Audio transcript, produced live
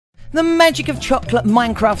The Magic of Chocolate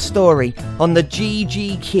Minecraft story on the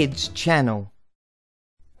GGKids channel.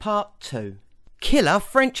 Part 2. Killer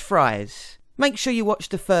French Fries. Make sure you watch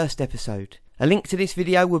the first episode. A link to this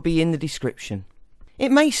video will be in the description.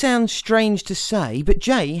 It may sound strange to say, but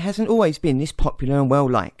Jay hasn't always been this popular and well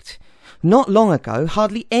liked. Not long ago,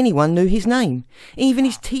 hardly anyone knew his name. Even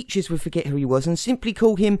his teachers would forget who he was and simply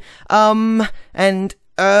call him,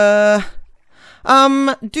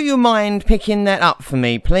 do you mind picking that up for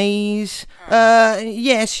me, please?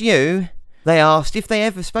 Yes, you. They asked if they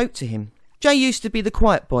ever spoke to him. Jay used to be the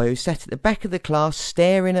quiet boy who sat at the back of the class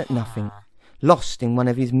staring at nothing, lost in one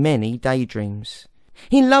of his many daydreams.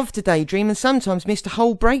 He loved to daydream and sometimes missed a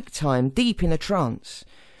whole break time deep in a trance.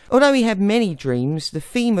 Although he had many dreams, the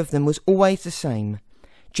theme of them was always the same.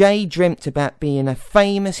 Jay dreamt about being a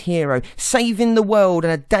famous hero, saving the world on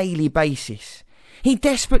a daily basis. He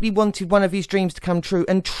desperately wanted one of his dreams to come true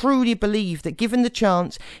and truly believed that given the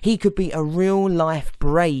chance, he could be a real-life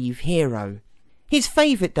brave hero. His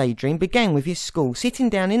favourite daydream began with his school sitting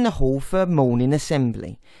down in the hall for morning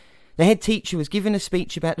assembly. The head teacher was giving a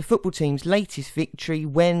speech about the football team's latest victory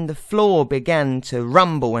when the floor began to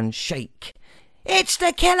rumble and shake. "It's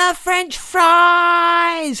the killer French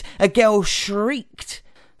fries!" a girl shrieked.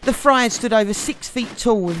 The fries stood over 6 feet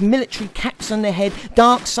tall with military caps on their head,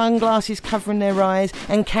 dark sunglasses covering their eyes,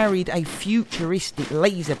 and carried a futuristic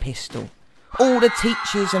laser pistol. All the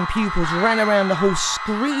teachers and pupils ran around the hall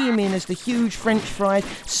screaming as the huge French fries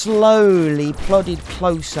slowly plodded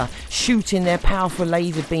closer, shooting their powerful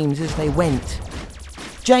laser beams as they went.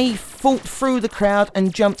 Jay fought through the crowd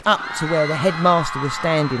and jumped up to where the headmaster was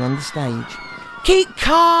standing on the stage. "Keep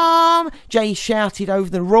calm!" Jay shouted over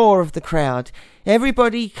the roar of the crowd.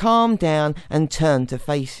 Everybody calmed down and turned to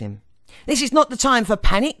face him. "This is not the time for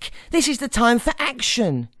panic. This is the time for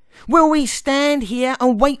action. Will we stand here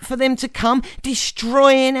and wait for them to come,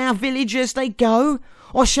 destroying our village as they go?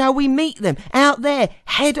 Or shall we meet them out there,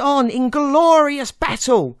 head on, in glorious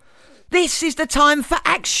battle? This is the time for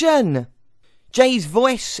action!" Jay's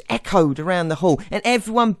voice echoed around the hall and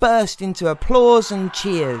everyone burst into applause and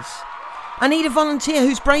cheers. "I need a volunteer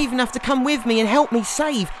who's brave enough to come with me and help me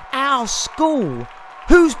save our school.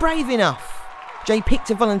 Who's brave enough?" Jay picked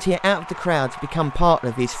a volunteer out of the crowd to become part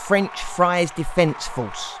of his French Fries Defence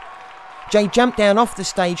Force. Jay jumped down off the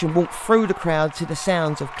stage and walked through the crowd to the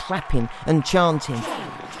sounds of clapping and chanting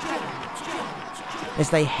as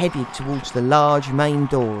they headed towards the large main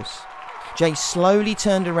doors. Jay slowly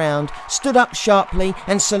turned around, stood up sharply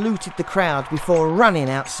and saluted the crowd before running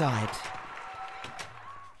outside.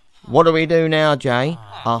 "What do we do now, Jay?"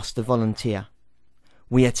 asked the volunteer.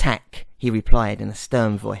 "We attack," he replied in a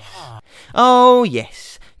stern voice. Oh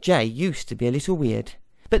yes, Jay used to be a little weird.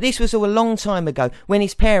 But this was all a long time ago when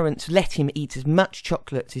his parents let him eat as much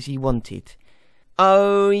chocolate as he wanted.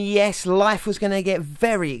 Oh yes, life was going to get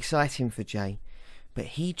very exciting for Jay. But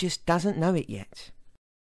he just doesn't know it yet.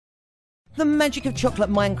 The Magic of Chocolate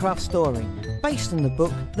Minecraft story, based on the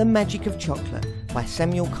book The Magic of Chocolate by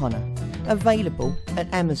Samuel Connor, available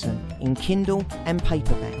at Amazon in Kindle and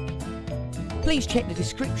paperback. Please check the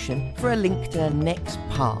description for a link to the next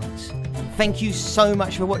part. Thank you so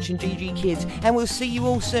much for watching GGKids, and we'll see you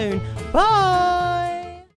all soon. Bye!